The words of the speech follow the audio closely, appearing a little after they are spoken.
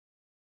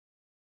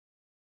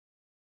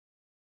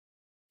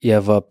you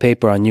have a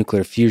paper on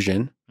nuclear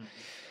fusion,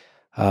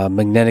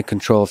 magnetic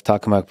control of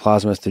tokamak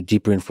plasmas through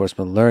deep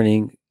reinforcement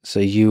learning. So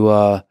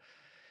you're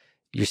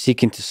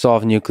seeking to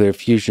solve nuclear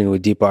fusion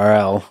with deep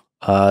RL.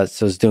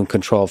 So it's doing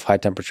control of high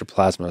temperature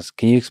plasmas.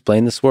 Can you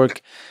explain this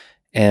work?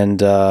 And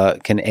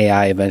can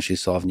AI eventually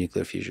solve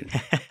nuclear fusion?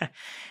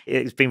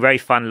 It's been very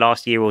fun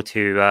last year or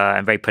two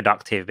and very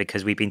productive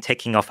because we've been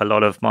ticking off a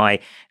lot of my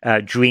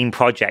dream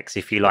projects,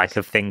 if you like,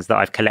 of things that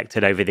I've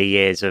collected over the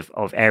years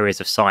of areas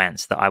of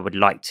science that I would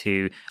like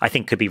to, I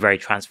think could be very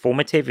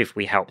transformative if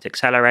we helped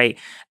accelerate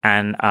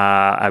and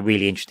are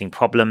really interesting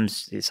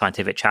problems,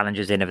 scientific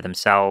challenges in of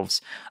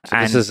themselves. So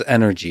this is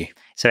energy.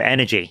 So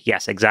energy,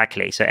 yes,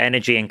 exactly. So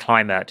energy and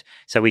climate.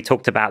 So we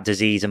talked about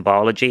disease and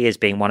biology as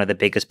being one of the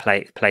biggest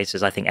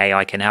places I think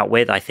AI can help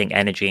with. I think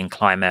energy and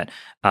climate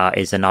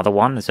is another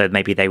one. So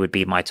maybe they would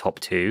be my top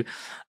two.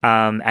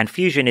 And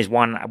fusion is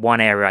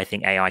one area I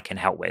think AI can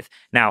help with.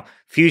 Now,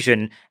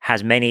 fusion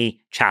has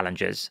many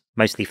challenges,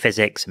 mostly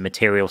physics and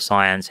material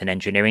science and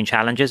engineering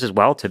challenges as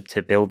well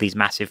to build these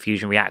massive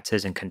fusion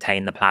reactors and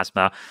contain the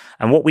plasma.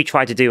 And what we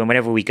try to do, and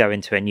whenever we go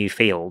into a new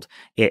field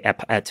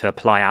to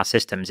apply our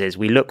systems, is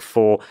we look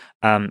for,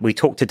 we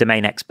talk to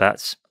domain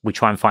experts. We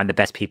try and find the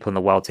best people in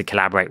the world to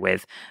collaborate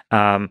with.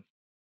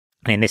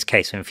 And in this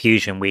case, in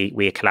fusion,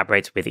 we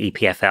collaborated with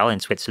EPFL in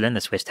Switzerland,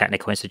 the Swiss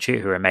Technical Institute,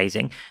 who are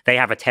amazing. They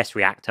have a test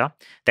reactor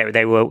that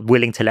they were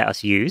willing to let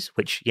us use,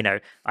 which,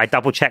 I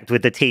double checked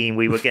with the team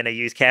we were going to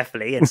use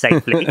carefully and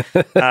safely.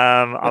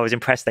 I was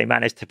impressed they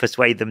managed to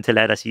persuade them to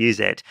let us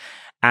use it.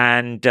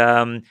 And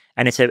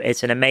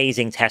it's an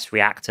amazing test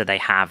reactor they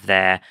have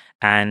there,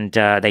 and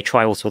they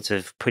try all sorts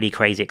of pretty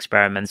crazy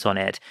experiments on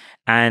it.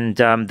 And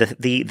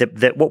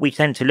what we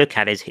tend to look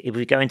at is if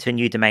we go into a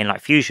new domain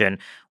like fusion,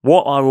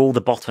 what are all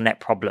the bottleneck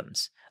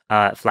problems?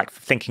 Like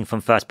thinking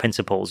from first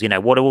principles,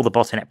 what are all the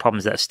bottleneck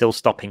problems that are still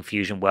stopping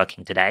fusion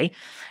working today?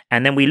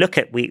 And then we look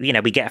at we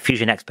get a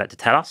fusion expert to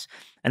tell us,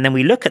 and then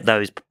we look at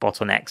those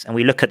bottlenecks and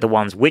we look at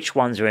which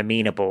ones are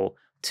amenable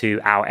to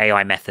our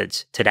AI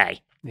methods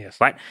today.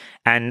 Yes. Right.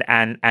 And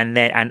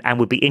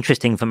would be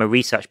interesting from a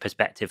research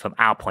perspective, from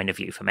our point of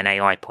view, from an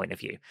AI point of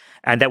view.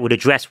 And that would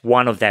address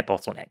one of their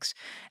bottlenecks.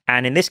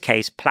 And in this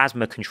case,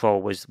 plasma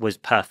control was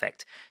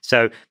perfect.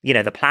 So,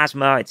 the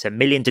plasma, it's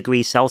 1,000,000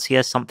 degrees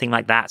Celsius, something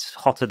like that. It's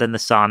hotter than the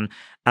sun.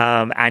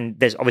 And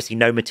there's obviously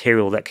no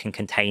material that can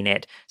contain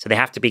it. So they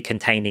have to be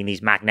containing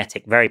these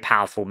magnetic, very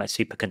powerful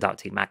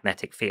superconducting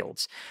magnetic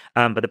fields.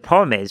 But the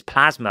problem is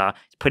plasma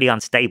is pretty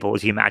unstable,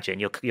 as you imagine.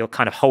 You're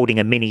kind of holding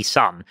a mini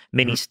sun,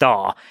 mini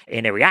star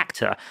in a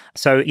reactor.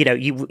 So,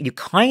 you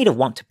kind of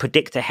want to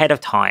predict ahead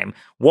of time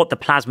what the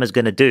plasma is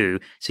going to do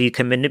so you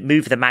can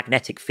move the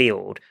magnetic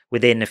field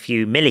within a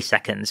few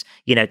milliseconds,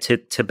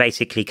 to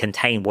basically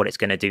contain what it's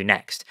going to do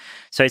next.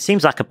 So it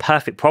seems like a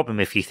perfect problem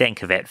if you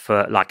think of it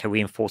for like a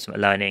reinforcement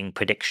learning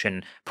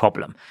prediction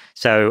problem.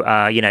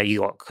 So, you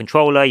got a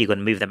controller, you're going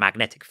to move the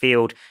magnetic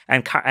field.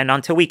 And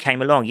until we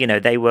came along,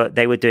 they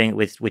were doing it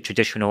with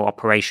traditional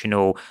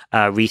operational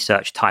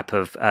research type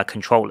of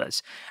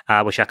controllers,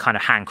 which are kind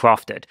of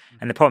handcrafted.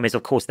 And the problem is,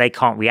 of course, they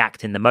can't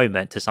react in the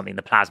moment to something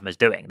the plasma is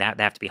doing. They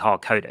have to be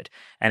hard coded.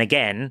 And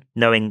again,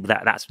 knowing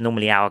that that's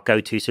normally our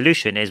go-to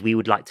solution, is we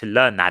would like to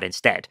learn that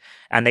instead.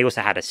 And they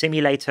also had a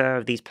simulator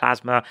of these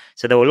plasma.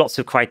 So there were lots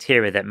of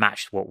criteria that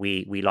matched what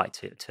we like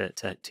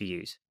to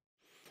use.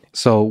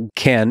 So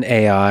can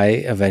AI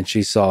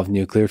eventually solve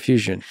nuclear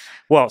fusion?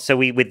 Well, so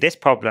with this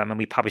problem, and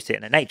we published it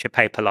in a Nature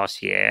paper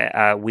last year,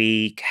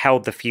 we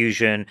held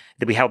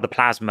the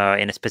plasma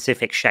in a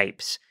specific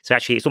shapes. So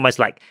actually, it's almost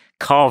like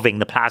carving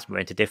the plasma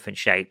into different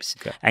shapes,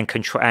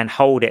 okay, and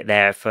hold it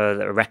there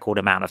for a record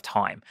amount of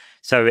time.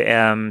 So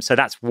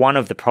that's one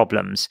of the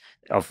problems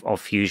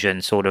of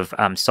fusion sort of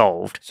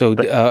solved. So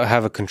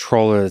have a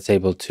controller that's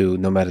able to,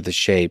 no matter the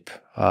shape,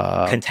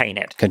 contain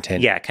it.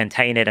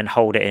 Contain it and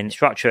hold it in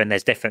structure. And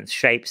there's different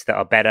shapes that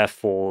are better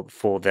for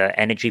the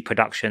energy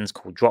productions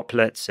called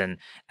droplets and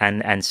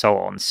so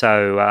on.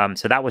 So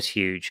that was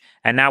huge.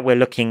 And now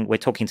we're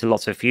talking to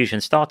lots of fusion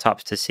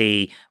startups to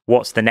see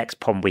what's the next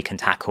problem we can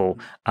tackle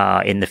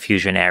in the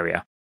fusion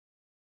area.